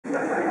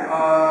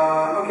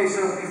Okay,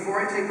 so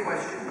before I take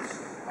questions,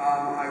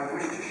 I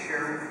wish to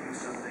share with you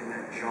something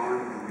that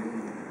John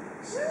Green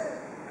said.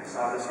 I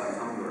saw this on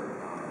Tumblr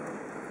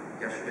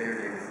yesterday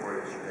or day before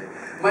yesterday.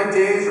 My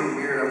days are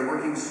weird. I'm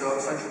working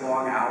such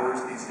long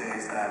hours these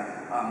days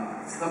that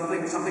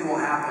something will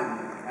happen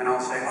and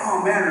I'll say,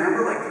 oh man,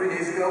 remember like 3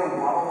 days ago when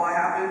blah blah blah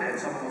happened? And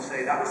someone will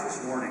say, that was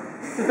this morning.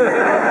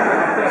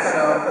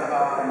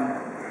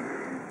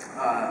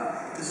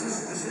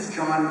 This is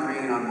John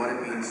Green on what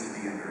it means to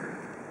be a nerd.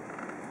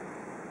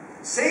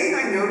 Saying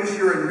I notice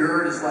you're a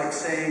nerd is like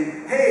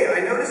saying, hey,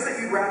 I notice that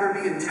you'd rather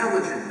be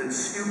intelligent than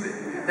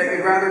stupid, that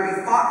you'd rather be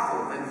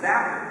thoughtful than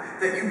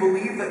vapid, that you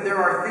believe that there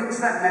are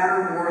things that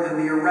matter more than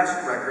the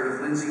arrest record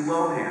of Lindsay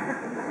Lohan.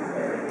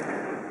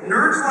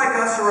 Nerds like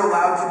us are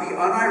allowed to be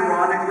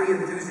unironically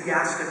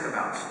enthusiastic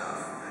about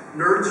stuff.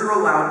 Nerds are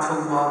allowed to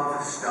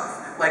love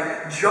stuff.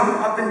 Like,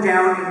 jump up and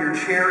down in your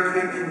chair,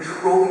 can't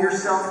control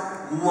yourself,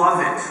 love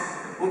it.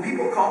 When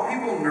people call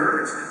people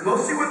nerds,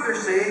 mostly what they're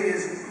saying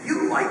is,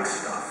 you like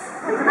stuff.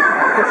 It's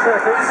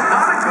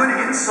not a good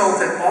insult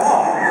at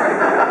all.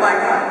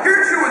 Like,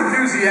 you're too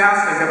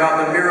enthusiastic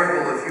about the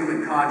miracle of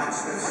human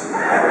consciousness.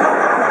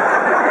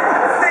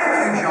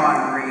 Thank you,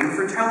 John Green,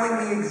 for telling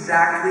me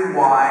exactly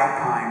why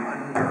I'm a